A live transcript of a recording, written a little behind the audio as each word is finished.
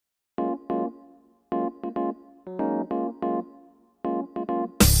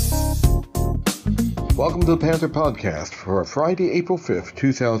Welcome to the Panther Podcast for Friday, April 5th,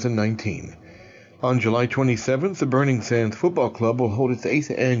 2019. On July 27th, the Burning Sands Football Club will hold its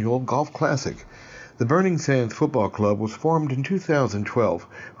 8th annual Golf Classic. The Burning Sands Football Club was formed in 2012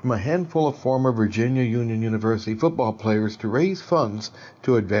 from a handful of former Virginia Union University football players to raise funds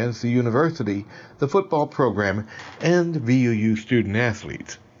to advance the university, the football program, and VUU student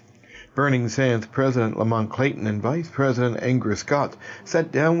athletes. Burning Sands President Lamont Clayton and Vice President Ingrid Scott sat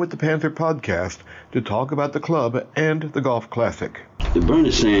down with the Panther Podcast to talk about the club and the Golf Classic. The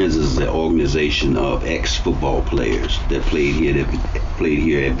Burning Sands is the organization of ex-football players that played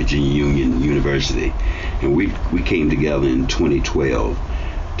here at Virginia Union University, and we came together in 2012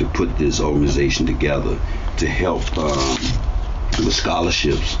 to put this organization together to help with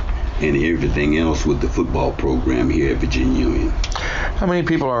scholarships and everything else with the football program here at Virginia Union. How many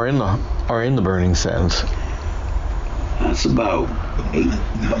people are in the Burning Sands? That's about 90.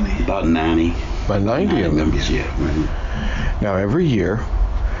 About 90 of them. Members, yeah. Mm-hmm. Now, every year,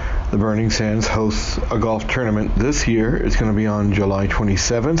 the Burning Sands hosts a golf tournament. This year, it's going to be on July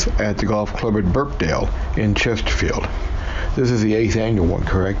 27th at the Golf Club at Birkdale in Chesterfield. This is the 8th annual one,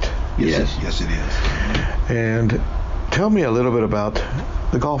 correct? Yes, it is. And tell me a little bit about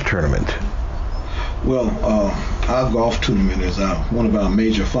the golf tournament. Well, our golf tournament is one of our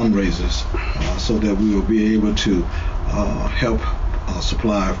major fundraisers, so that we will be able to help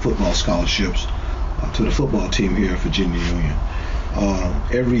supply football scholarships to the football team here at Virginia Union.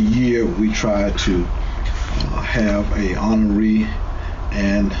 Every year we try to have a honoree,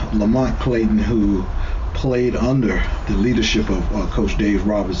 and Lamont Clayton, who played under the leadership of Coach Dave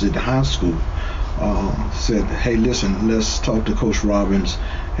Robbins at the high school, said, hey, listen, let's talk to Coach Robbins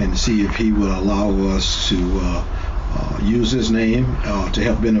and see if he would allow us to use his name to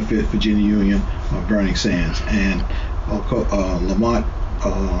help benefit Virginia Union Burning Sands. And Lamont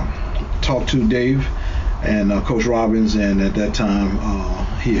talked to Dave and Coach Robbins, and at that time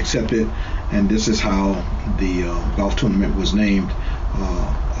he accepted, and this is how the golf tournament was named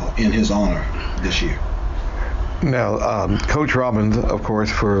in his honor this year. Now, Coach Robbins, of course,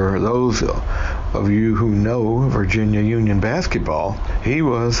 for those of you who know Virginia Union basketball, he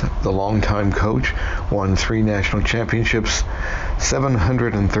was the longtime coach, won 3 national championships,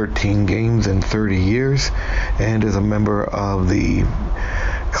 713 games in 30 years, and is a member of the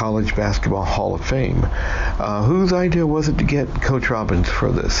College Basketball Hall of Fame. Whose idea was it to get Coach Robbins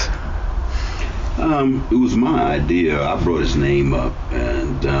for this? It was my idea. I brought his name up,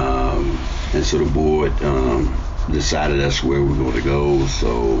 and so the board decided that's where we're going to go.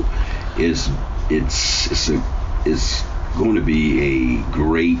 So it's going to be a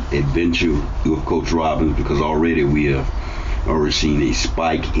great adventure with Coach Robbins, because already we have already seen a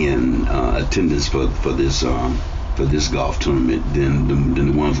spike in attendance for this golf tournament than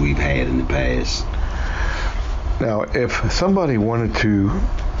the ones we've had in the past. Now, if somebody wanted to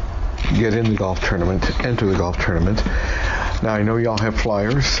get in the golf tournament, enter the golf tournament. Now, I know y'all have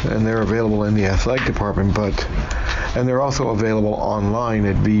flyers, and they're available in the athletic department, and they're also available online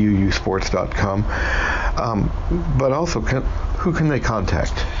at vuusports.com. But also, who can they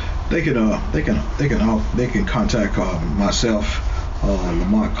contact? They can contact myself,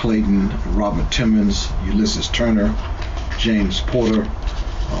 Lamont Clayton, Robert Timmons, Ulysses Turner, James Porter,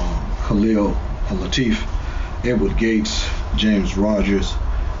 Khalil Latif, Edward Gates, James Rogers,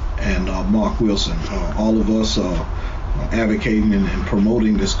 and Mark Wilson. All of us are advocating and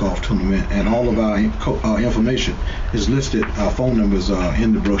promoting this golf tournament, and all of our information is listed. Our phone numbers are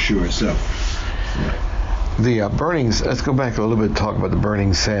in the brochure itself. The let's go back a little bit and talk about the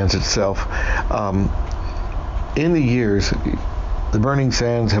Burning Sands itself. In the years, the Burning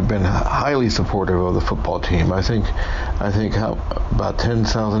Sands have been highly supportive of the football team. I think about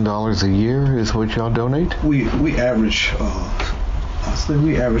 $10,000 a year is what y'all donate. We average. I think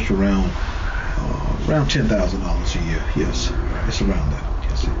we average around $10,000 a year. Yes, it's around that.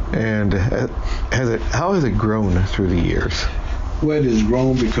 Yes. And how has it grown through the years? Well, it has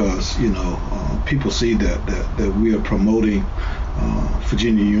grown because people see that we are promoting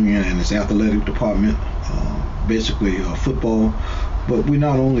Virginia Union and its athletic department, basically football. But we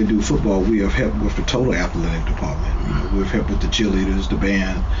not only do football, we have helped with the total athletic department. We've helped with the cheerleaders, the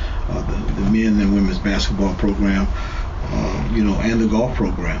band, the men and women's basketball program, and the golf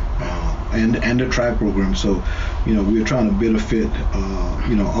program, and the track program. So, we're trying to benefit,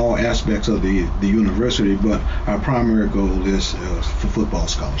 all aspects of the university, but our primary goal is for football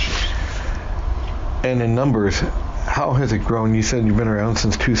scholarships. And in numbers, how has it grown? You said you've been around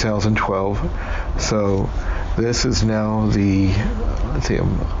since 2012, so this is now the, let's see,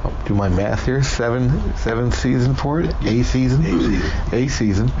 I'll do my math here, seventh season for it? Eighth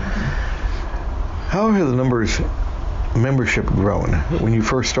season. How have the membership grown? When you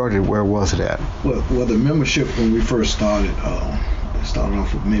first started, where was it at? Well, the membership when we first started, it started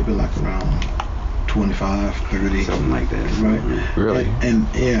off with maybe like around 25, 30, something like that. Right. Really? And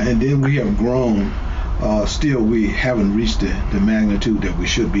then we have grown. Still, we haven't reached the magnitude that we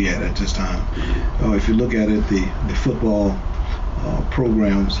should be at this time. If you look at it, the football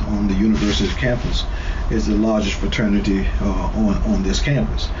programs on the university campus is the largest fraternity on this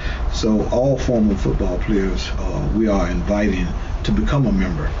campus. So all former football players we are inviting to become a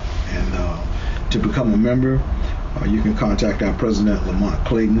member. And to become a member, you can contact our president, Lamont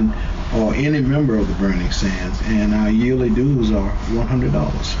Clayton, or any member of the Burning Sands, and our yearly dues are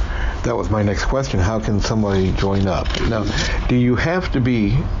 $100. That was my next question. How can somebody join up? Now, do you have to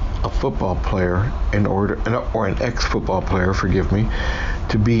be a football player or an ex-football player, forgive me,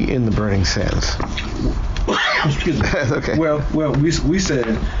 to be in the Burning Sands? Excuse me. Okay. Well, we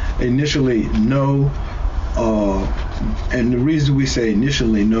said initially no, and the reason we say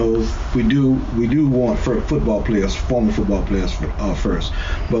initially no, we do want football players, former football players first,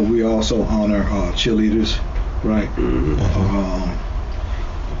 but we also honor cheerleaders, right? Mm-hmm.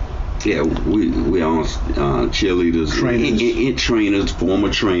 Yeah, we are cheerleaders, trainers,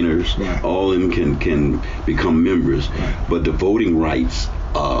 former trainers. Right. All of them can become members, right. But the voting rights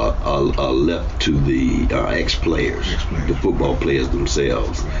are left to the ex-players, the football players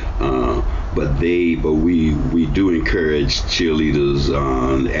themselves. Right. But we do encourage cheerleaders,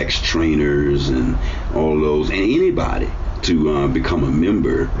 ex-trainers, and all those, and anybody to become a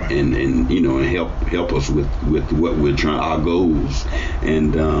member, right. and help us with what we're trying, our goals.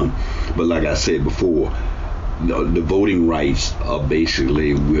 And but like I said before, the voting rights are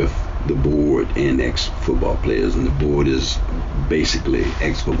basically with the board and ex-football players, and the board is basically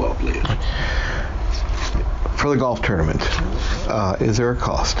ex-football players. For the golf tournament, is there a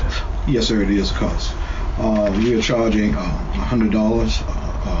cost? Yes, sir, it is a cost. We are charging $100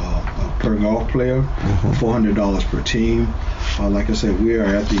 per golf player, $400 per team. Like I said, we are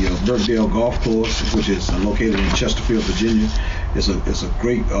at the Burkdale Golf Course, which is located in Chesterfield, Virginia. It's a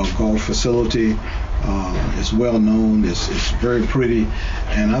great golf facility. It's well known. It's very pretty,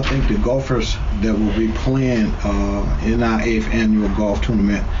 and I think the golfers that will be playing in our 8th annual golf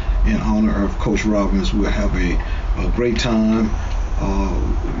tournament in honor of Coach Robbins will have a great time,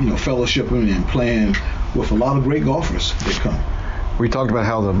 fellowshipping and playing with a lot of great golfers that come. We talked about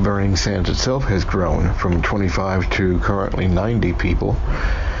how the Burning Sands itself has grown from 25 to currently 90 people.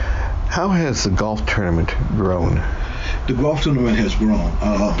 How has the golf tournament grown? The golf tournament has grown.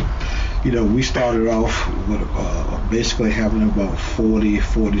 We started off with basically having about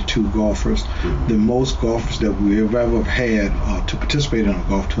 42 golfers. Mm-hmm. The most golfers that we have ever had to participate in a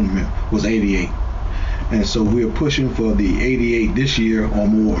golf tournament was 88. And so we're pushing for the 88 this year or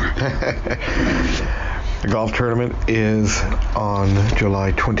more. The golf tournament is on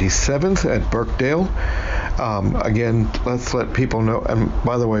July 27th at Burkdale. Again, let's let people know. And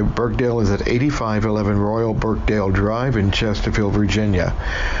by the way, Burkdale is at 8511 Royal Burkdale Drive in Chesterfield, Virginia.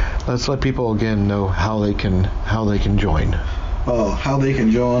 Let's let people again know how they can join. How they can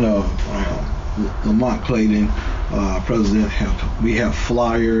join. Lamont Clayton, president. We have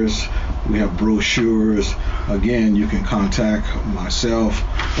flyers. We have brochures. Again, you can contact myself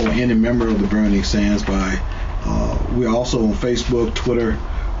or any member of the Burning Sands by. We're also on Facebook, Twitter,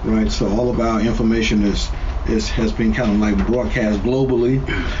 right? So all of our information has been kind of like broadcast globally.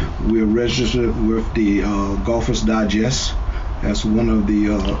 We're registered with the Golfers Digest. That's one of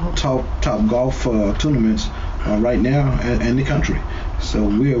the top golf tournaments right now in the country. So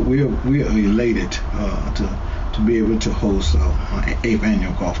we're elated to be able to host our 8th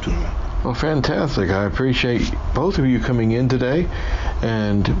annual golf tournament. Well, fantastic. I appreciate both of you coming in today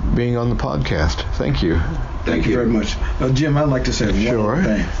and being on the podcast. Thank you. Thank you very much. Jim, I'd like to say one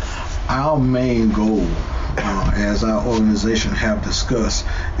thing. Our main goal, as our organization have discussed,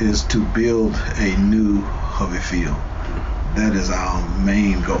 is to build a new Hobby Field. That is our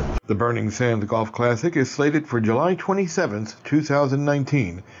main goal. The Burning Sands Golf Classic is slated for July 27th,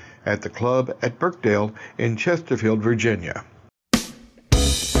 2019 at the club at Burkdale in Chesterfield, Virginia.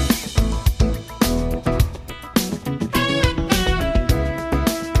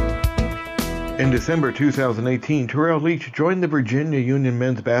 In December 2018, Terrell Leach joined the Virginia Union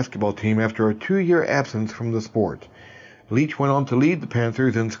men's basketball team after a 2-year absence from the sport. Leach went on to lead the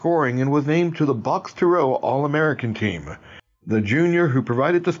Panthers in scoring and was named to the Box to Row All-American team. The junior who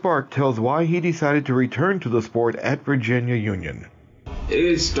provided the spark tells why he decided to return to the sport at Virginia Union.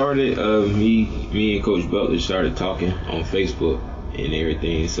 It started, me and Coach Butler started talking on Facebook and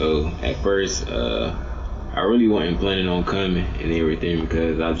everything. So at first, I really wasn't planning on coming and everything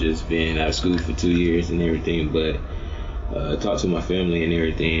because I've just been out of school for 2 years and everything. But talked to my family and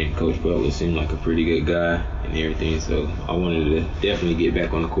everything. And Coach Butler seemed like a pretty good guy and everything. So I wanted to definitely get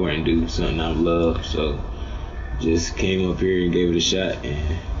back on the court and do something I love. So just came up here and gave it a shot.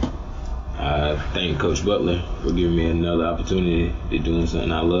 And I thank Coach Butler for giving me another opportunity to doing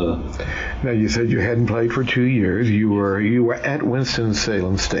something I love. Now, you said you hadn't played for 2 years. You were at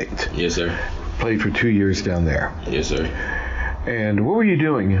Winston-Salem State. Yes, sir. Played for 2 years down there. Yes, sir. And what were you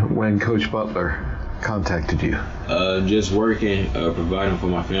doing when Coach Butler contacted you? Just working, providing for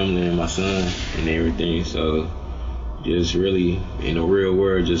my family and my son and everything. So just really in the real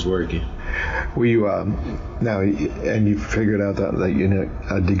world, just working. Were you now, and you figured out that you know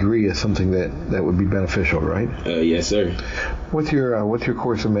a degree is something that would be beneficial, right? Yes, sir. What's your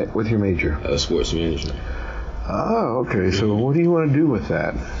course what's your major? Sports management. Oh, okay. So what do you want to do with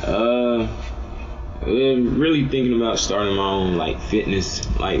that? Really thinking about starting my own like fitness,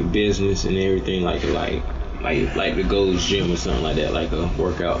 like business and everything, like the Gold's Gym or something like that, like a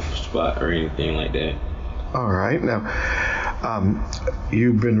workout spot or anything like that. All right. Now,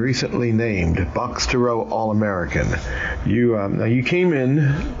 you've been recently named Box to Row All-American. Now you came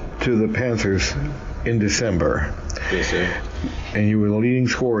in to the Panthers in December. Yes, sir. And you were the leading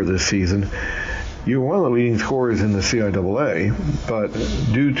scorer this season. You were one of the leading scorers in the CIAA, but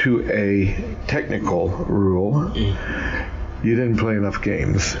due to a technical rule, you didn't play enough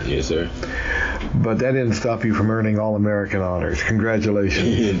games. Yes, sir. But that didn't stop you from earning All-American honors.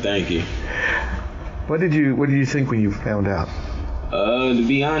 Congratulations. Thank you. What did you think when you found out? To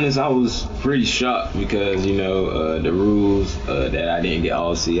be honest, I was pretty shocked because, the rules that I didn't get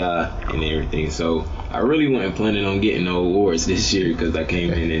all CI and everything. So I really wasn't planning on getting no awards this year because I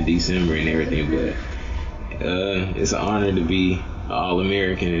came in December and everything. But it's an honor to be an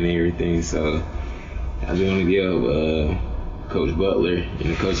All-American and everything. So I just want to give Coach Butler and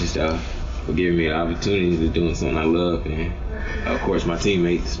the coaching staff for giving me the opportunity to doing something I love. And, of course, my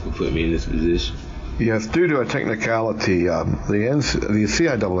teammates who put me in this position. Yes, due to a technicality, the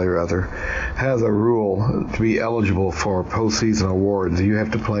CIAA has a rule to be eligible for postseason awards. You have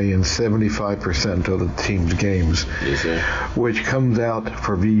to play in 75% of the team's games, yes, sir. Which comes out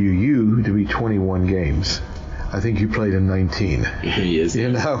for VUU to be 21 games. I think you played in 19. Yes.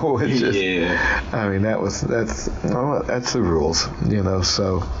 It's just, yeah. I mean, that's the rules.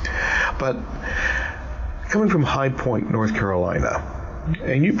 So, but coming from High Point, North Carolina.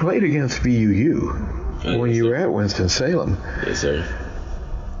 And you played against VUU when you were at Winston-Salem. Yes, sir.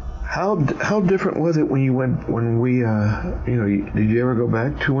 How different was it when we did you ever go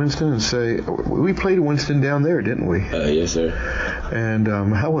back to Winston and say, we played Winston down there, didn't we? Yes, sir. And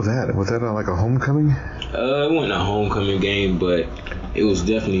how was that? Was that like a homecoming? It wasn't a homecoming game, but it was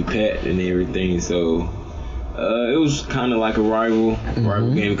definitely packed and everything. So it was kind of like a rival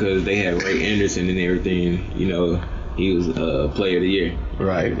game because they had Ray Anderson and everything. He was player of the year.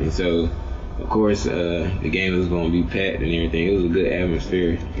 Right. And so, of course, the game was going to be packed and everything. It was a good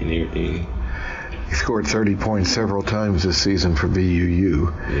atmosphere and everything. He scored 30 points several times this season for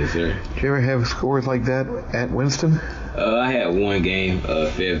VUU. Yes, sir. Did you ever have scores like that at Winston? I had one game,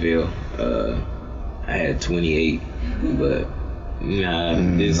 Fayetteville. I had 28, but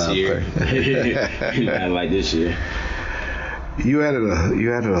this year, not like this year. You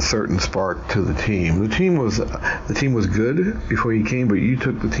added a certain spark to the team. The team was good before you came, but you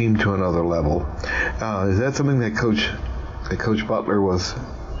took the team to another level. Is that something that Coach Butler was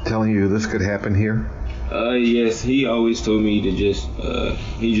telling you this could happen here? Yes, he always told me to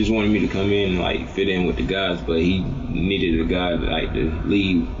he just wanted me to come in and like fit in with the guys, but he needed a guy to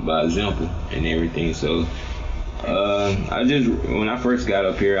lead by example and everything. So when I first got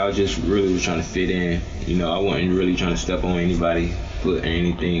up here, I was just really trying to fit in. I wasn't really trying to step on anybody's foot or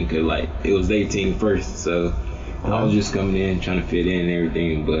anything, because it was their team first. So I was just coming in trying to fit in and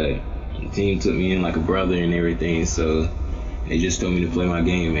everything. But the team took me in like a brother and everything. So they just told me to play my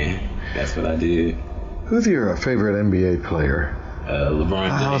game, man. That's what I did. Who's your favorite NBA player?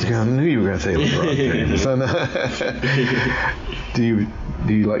 LeBron James. I knew you were going to say LeBron James.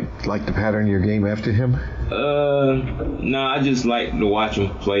 Do you like to pattern your game after him? No, I just like to watch him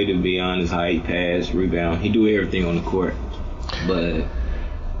play, to be honest. How he pass, rebound. He do everything on the court. But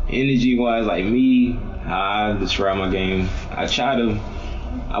energy-wise, like me, how I describe my game, I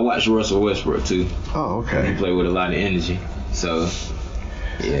watch Russell Westbrook, too. Oh, okay. He play with a lot of energy. So,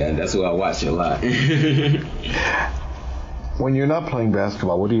 yeah, that's who I watch a lot. When you're not playing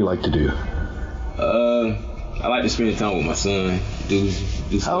basketball, what do you like to do? I like to spend time with my son. Do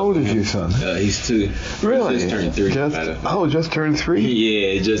stuff. How old is your son? He's 2. Really? He just turned 3. Just turned 3?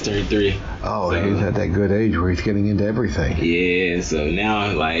 Yeah, he just turned 3. Oh, so, he's at that good age where he's getting into everything. Yeah, so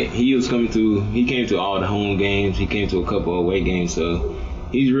now, like, he came to all the home games. He came to a couple of away games, so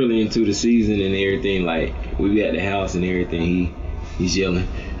he's really into the season and everything. Like, we be at the house and everything. He's yelling,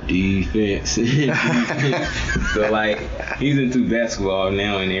 defense. So, like, he's into basketball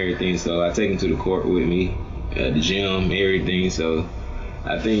now and everything, so I take him to the court with me, the gym, everything, so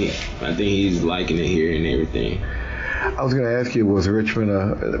I think he's liking it here and everything. I was going to ask you, was Richmond,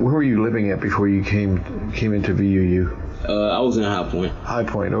 where were you living at before you came into VUU? I was in High Point. High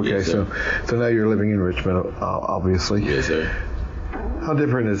Point, okay. Yes, so now you're living in Richmond, obviously. Yes, sir. How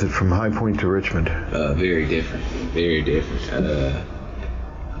different is it from High Point to Richmond? Very different. Very different.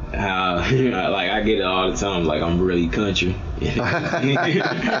 How like I get it all the time, like I'm really country. But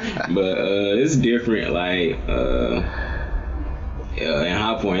it's different. Like in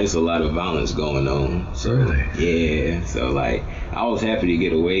High Point, it's a lot of violence going on. So, really? Yeah. So like I was happy to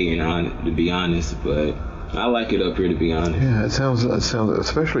get away, to be honest, but I like it up here, to be honest. Yeah, it sounds,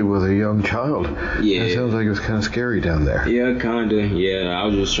 especially with a young child. Yeah. It sounds like it was kind of scary down there. Yeah, kinda. Yeah, I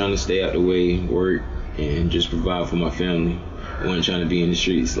was just trying to stay out the way, work, and just provide for my family. I wasn't trying to be in the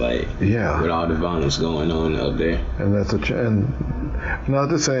streets, like, with all the violence going on up there. And that's and not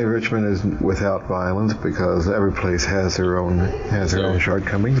to say Richmond is without violence, because every place has their own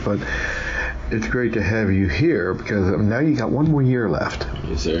shortcomings, but it's great to have you here, because now you got one more year left.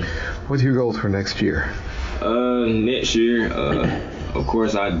 Yes, sir. What's your goals for next year? Next year, of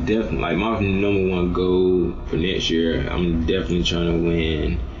course, I definitely, like, my number one goal for next year, I'm definitely trying to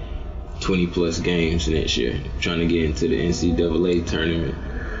win 20 plus games next year. Trying to get into the NCAA tournament,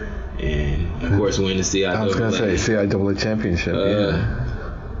 and of course win the CIAA. I was gonna say CIAA championship.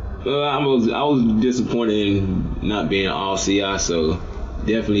 I was disappointed in not being all CI, so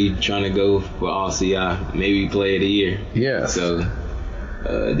definitely trying to go for all CI, maybe play of the year. Yeah. So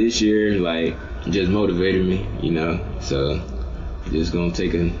this year, like, just motivated me, So just gonna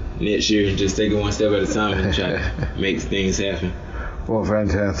take next year, just take it one step at a time and try to make things happen. Well,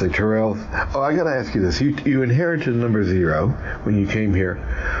 fantastic. Terrell, I got to ask you this. You inherited number 0 when you came here.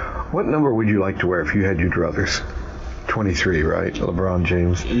 What number would you like to wear if you had your druthers? 23, right? LeBron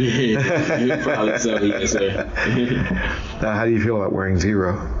James. Yeah, probably so, yes, sir. Now, how do you feel about wearing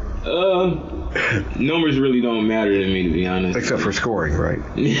 0? Numbers really don't matter to me, to be honest. Except for scoring, right?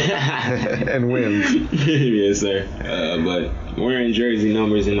 And wins. Yes, sir. But wearing jersey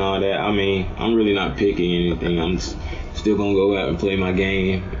numbers and all that, I mean, I'm really not picking anything. I'm still gonna go out and play my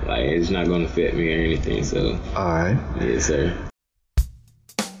game. Like, it's not gonna affect me or anything. So. All right. Yes, sir.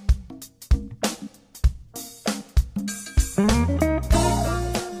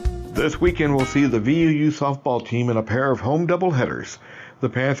 This weekend we'll see the VUU softball team in a pair of home doubleheaders. The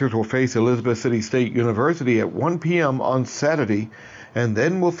Panthers will face Elizabeth City State University at 1 p.m. on Saturday, and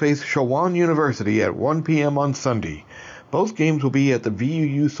then will face Chowan University at 1 p.m. on Sunday. Both games will be at the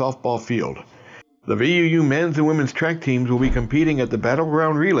VUU softball field. The VUU men's and women's track teams will be competing at the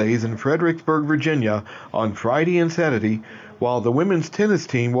Battleground Relays in Fredericksburg, Virginia on Friday and Saturday, while the women's tennis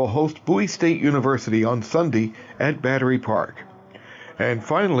team will host Bowie State University on Sunday at Battery Park. And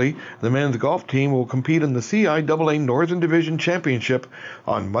finally, the men's golf team will compete in the CIAA Northern Division Championship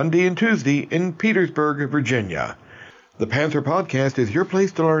on Monday and Tuesday in Petersburg, Virginia. The Panther Podcast is your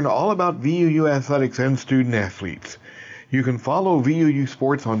place to learn all about VUU athletics and student athletes. You can follow VUU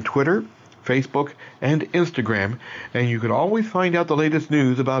Sports on Twitter, Facebook, and Instagram, and you can always find out the latest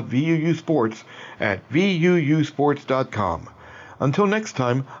news about VUU Sports at VUUsports.com. Until next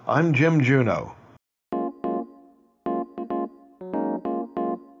time, I'm Jim Juneau.